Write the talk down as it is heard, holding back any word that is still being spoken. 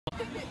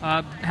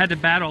Had to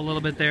battle a little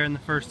bit there in the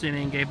first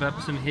inning, gave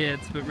up some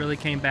hits, but really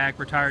came back,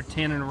 retired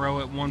 10 in a row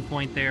at one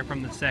point there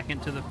from the second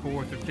to the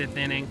fourth or fifth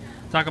inning.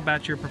 Talk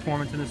about your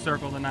performance in the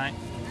circle tonight.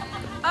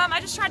 I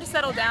just tried to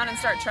settle down and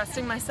start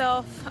trusting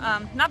myself.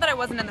 Not that I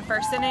wasn't in the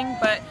first inning,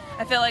 but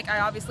I feel like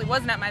I obviously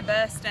wasn't at my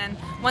best, and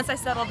once I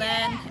settled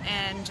in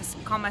and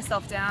just calmed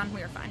myself down,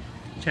 we were fine.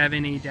 Did you have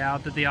any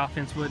doubt that the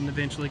offense wouldn't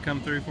eventually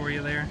come through for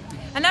you there?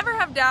 I never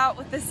have doubt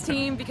with this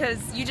team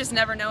because you just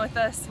never know with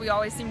us. We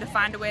always seem to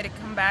find a way to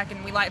come back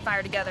and we light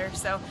fire together,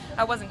 so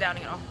I wasn't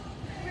doubting at all.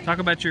 Talk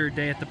about your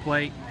day at the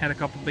plate. Had a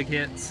couple big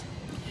hits.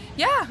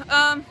 Yeah,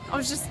 I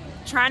was just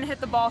trying to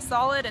hit the ball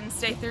solid and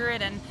stay through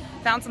it and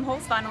found some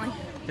holes finally.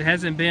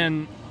 It's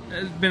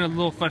been a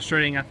little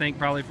frustrating, I think,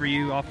 probably for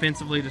you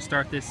offensively to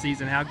start this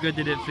season. How good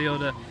did it feel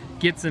to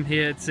get some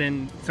hits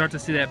and start to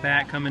see that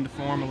bat come into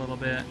form a little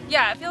bit?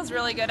 Yeah, it feels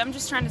really good. I'm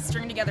just trying to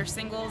string together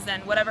singles,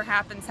 and whatever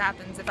happens,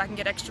 happens. If I can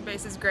get extra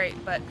bases,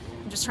 great, but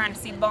I'm just trying to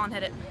see the ball and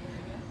hit it.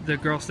 The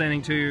girl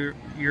standing to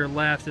your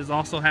left has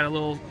also had a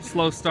little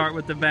slow start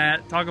with the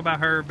bat. Talk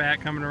about her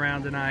bat coming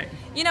around tonight.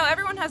 You know,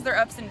 everyone has their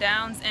ups and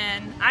downs,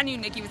 and I knew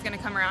Nikki was going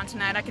to come around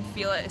tonight. I could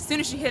feel it. As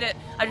soon as she hit it,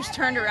 I just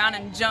turned around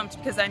and jumped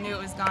because I knew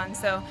it was gone.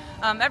 So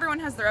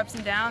everyone has their ups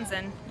and downs,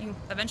 and you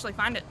eventually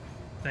find it.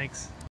 Thanks.